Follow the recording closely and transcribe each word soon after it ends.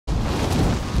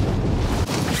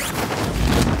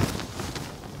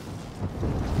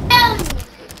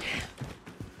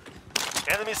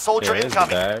Enemy soldier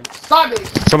incoming. Garbage.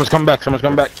 Someone's coming back. Someone's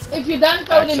coming back. If you're done,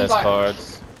 throw it in the Access garbage.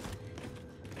 cards.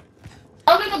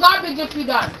 Throw it in the garbage if you're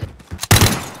done.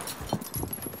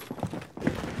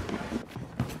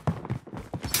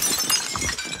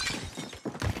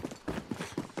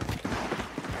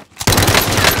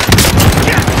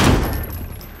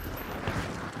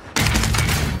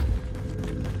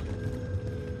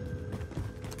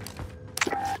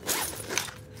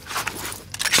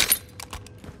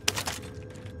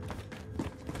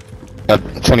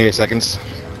 Got 28 seconds.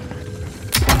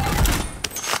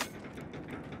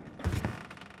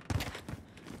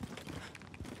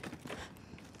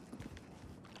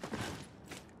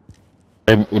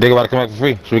 Hey, they about to come back for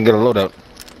free, so we can get a loadout.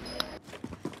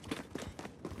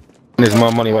 There's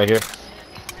more money right here.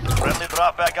 Friendly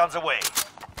drop back on the way.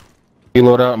 You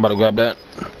load out, I'm about to grab that.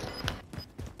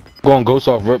 Go on ghost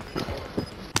off, Rip.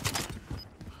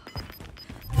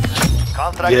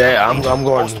 Contract Yeah, I'm complete. going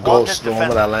Most ghost the wanted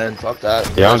moment I land. Fuck that.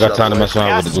 Yeah, I don't got time to mess around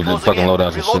Gas with is the closing fucking in.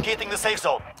 loadouts and shit. Relocating the safe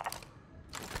zone.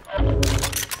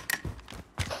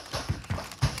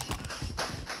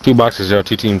 Two boxes there,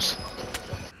 two teams.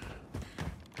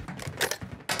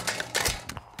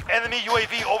 Enemy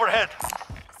UAV overhead.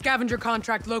 Scavenger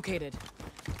contract located.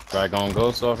 Right, going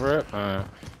ghost off Rip.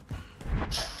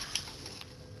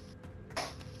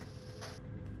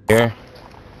 Here.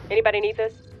 Anybody need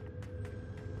this?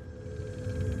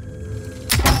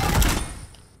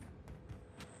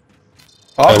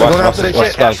 Oh, Hey, they're watch- going after watch- their watch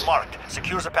shit. guys. Cash marked.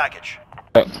 Secures the package.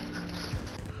 Down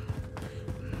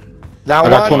I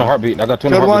got two in a one. heartbeat. I got two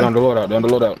in a Good heartbeat one. down the loadout. Down the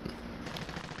loadout.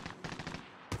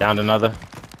 Downed another.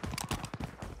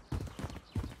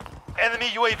 Enemy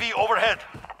UAV overhead.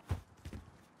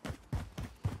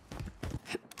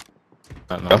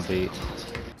 Nothing on feet.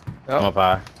 Yep. I'm up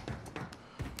high.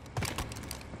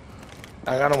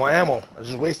 I got no more ammo. I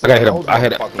just I wasted. got hit. those I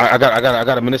hit. motherfuckers. I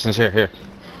got a munitions here. Here.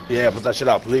 Yeah, put that shit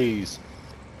out, please.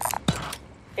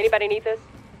 Anybody need this?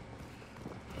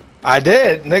 I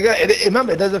did, nigga.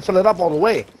 Remember, it doesn't fill it up all the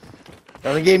way. It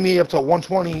only gave me up to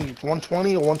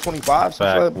 120 or 125.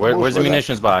 So Back. Where's the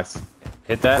munitions box?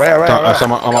 Hit that. Right. It's on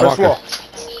my First marker. floor.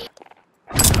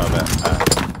 Okay.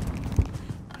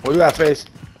 Where you at, face?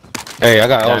 Hey, I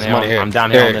got all Down this here, money here. I'm down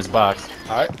here Hey. on this box.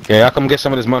 All right. Yeah, I come get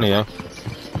some of this money, yo.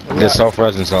 Get self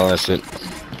residence, all that shit.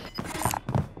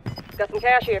 Got some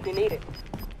cash here if you need it.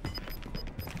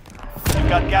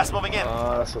 Got gas moving in.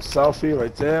 That's a selfie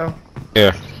right there.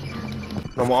 Yeah.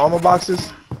 No more armor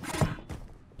boxes.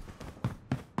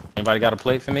 Anybody got a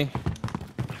plate for me?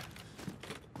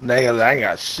 Nigga, I ain't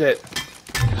got shit.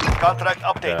 Contract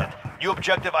updated. New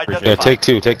objective identified. Yeah, take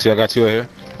two. Take two. I got two right here.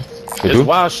 You There's do?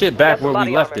 wild shit back Got where some we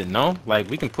body left armor. it, no? Like,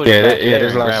 we can put Yeah, it back yeah, there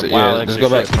there's and a lot of grab shit. wild Yeah, let's extra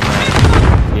go back. shit from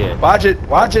that. Yeah. Watch it.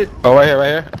 Watch it. Oh, right here, right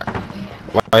here.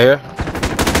 Right here.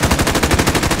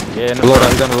 Yeah, The no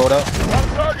loadout. He's on the loadout.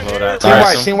 loadout. Team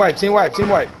Nice. white. Team white. Team white. Team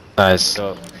white. Nice.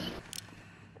 So,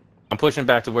 I'm pushing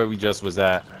back to where we just was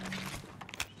at.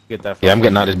 Get that. Yeah, I'm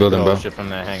getting out of this building, bro. Shit from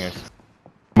that hangar. I'm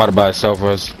about to buy a self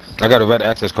res. I got a red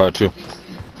access card too.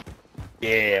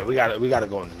 Yeah, we gotta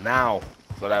go now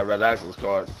for that red access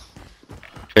card.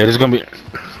 Yeah, this is gonna be.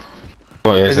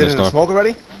 Oh yeah, it's Is in it the in the store. smoke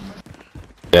already?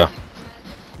 Yeah.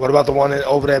 What about the one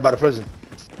over there by the prison?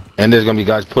 And there's gonna be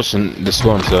guys pushing the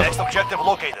storm stuff. Next objective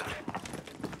located.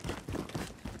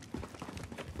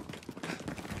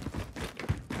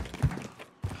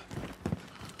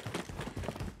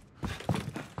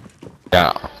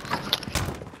 Yeah.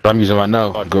 What I'm using right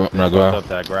now. Go, when I go Fucked out. up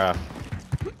that graph.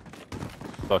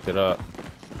 Fucked it up.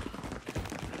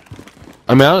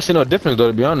 I mean, I don't see no difference though,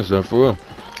 to be honest, though, for real.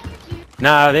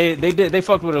 Nah, they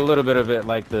fucked with a little bit of it,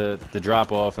 like the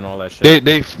drop off and all that shit.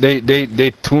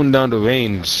 They tuned down the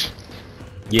range.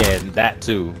 Yeah, that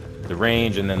too. The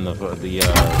range and then the recoil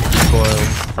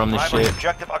from the Primary shit.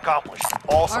 objective accomplished.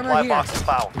 All Armor supply here. boxes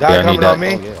found. Guy Yeah, I need coming on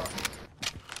that. me. Oh, yeah.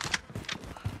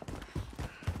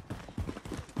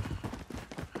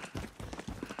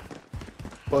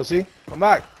 Pussy, come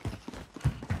back.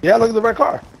 Yeah, look at the red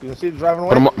car. You can see it driving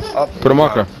away. Put a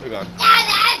marker. They're gone.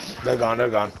 They're gone. They're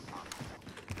gone.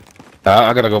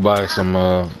 I gotta go buy some.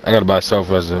 I gotta buy self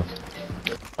res. Oh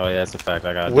yeah, that's a fact.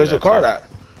 I got. Where's your car at?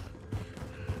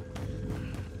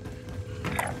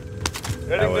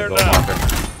 Heading there Go now.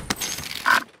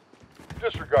 marker.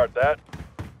 Disregard that.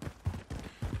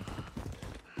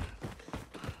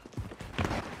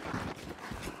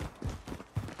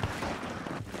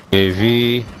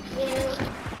 AV.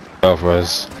 Self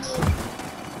res.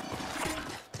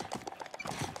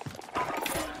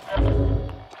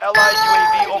 Allied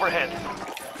UAV overhead.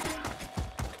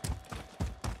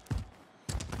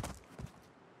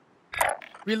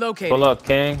 Relocated. Pull up,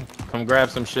 King. Come grab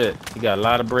some shit. You got a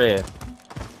lot of bread.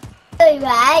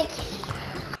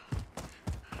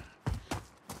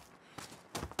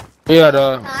 Yeah,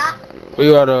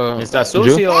 Mr.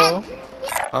 Sucio.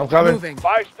 I'm coming. Moving.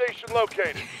 Buy station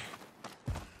located.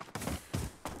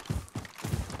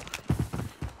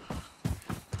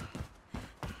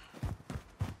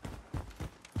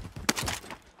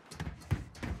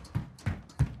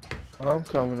 I'm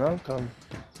coming.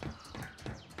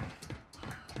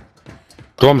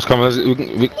 Storm's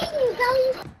coming.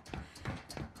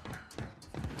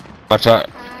 Watch out.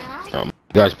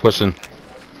 Guys pushing.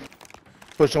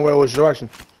 Pushing where? Which direction?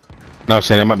 No, I'm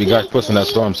saying there might be guys pushing that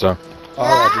storm, so. Oh, I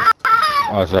got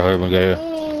you. Oh, so I heard one guy here.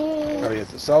 Gotta get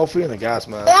the selfie and the gas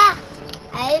mask.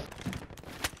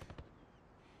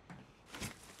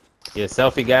 Yeah,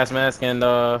 selfie, gas mask, and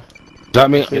Drop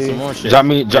me. get some more shit. Drop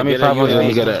me Get a 500.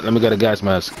 Let UAV. me get a gas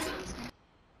mask.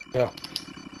 Yeah.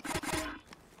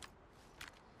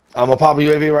 I'm gonna pop a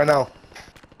UAV right now.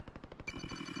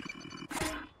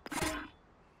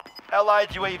 Allied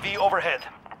UAV overhead.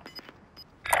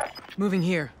 Moving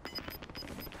here.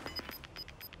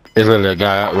 There's literally a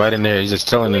guy right in there. He's just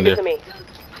chilling in Leave it there. to me.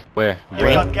 Where? You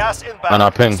Green? got gas inbound. On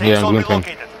our ping, Safe yeah, zone green ping.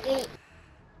 relocated.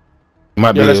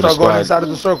 Might be Yeah, let's able to start going squad. inside of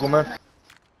the circle, man.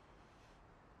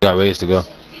 Got ways to go.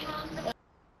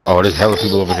 Oh, there's hella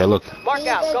people over here. Look. Mark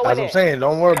out. Go As in I'm there. saying,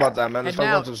 don't worry about that, man. Let's Heading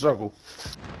start going out. to the circle.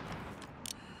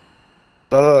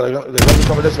 No, they're gonna be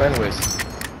coming this way anyways.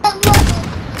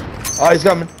 Oh, he's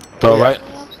coming. To our right.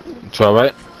 To our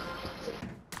right.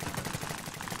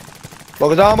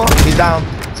 Bogadama, he's down.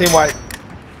 Team white.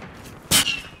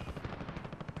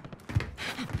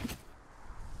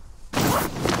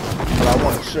 But I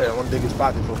want shit. I want to dig his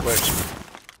pockets real quick.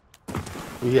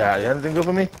 Yeah, anything good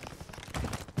for me?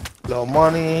 Little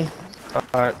money.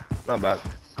 Alright, not bad.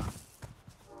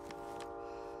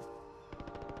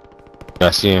 I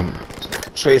see him.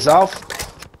 Straight south.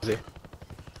 See.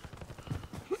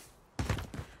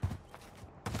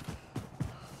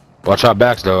 Watch our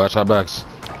backs, though. Watch our backs.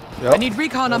 Yep. I need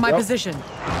recon on my Yep. position.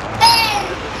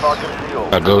 Target fuel.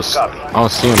 That ghost. Copy. I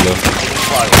don't see him, though.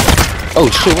 Oh,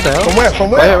 shit. What the hell? From where?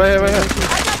 From where? Right here, right here.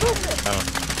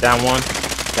 Down one.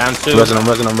 Down two. I'm resin.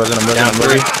 Down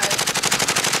three.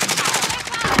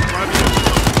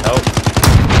 Oh.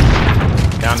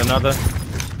 Down another.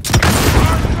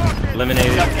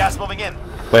 Eliminated. Got gas moving in.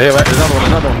 Right here, right. There's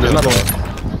another one.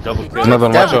 Double kill. Another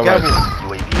one. Watch Careful, out, right. careful.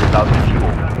 UAV is out of fuel.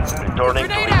 Returning to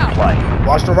Grenade out. resupply.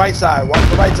 Watch the right side. Watch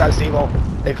the right side, Steve-O.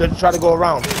 They could try to go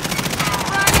around.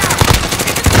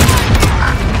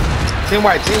 Team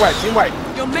white.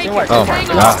 You'll make Team it. white. Oh Hang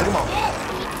my on. God. Come on.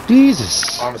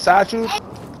 Jesus. On the side, you.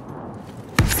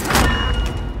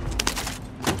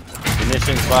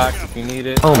 Munitions box if you need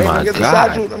it. Oh Hey, my let me get the God.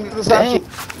 side shoot. Let me get the side shoot.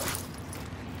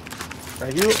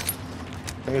 Thank you.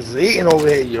 Niggas is eating over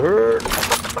here. You heard?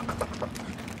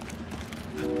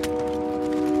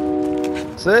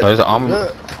 That's it. Oh, there's an armor.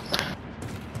 Good.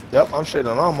 Yep, I'm straight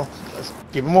on armor. Let's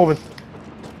keep it moving.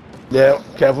 Yeah,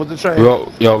 careful with the train.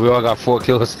 We all got 4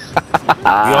 kills. We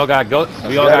all got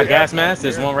gas masks.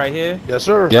 There's one right here. Yes,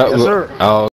 sir. Yeah. Yes, sir. Oh.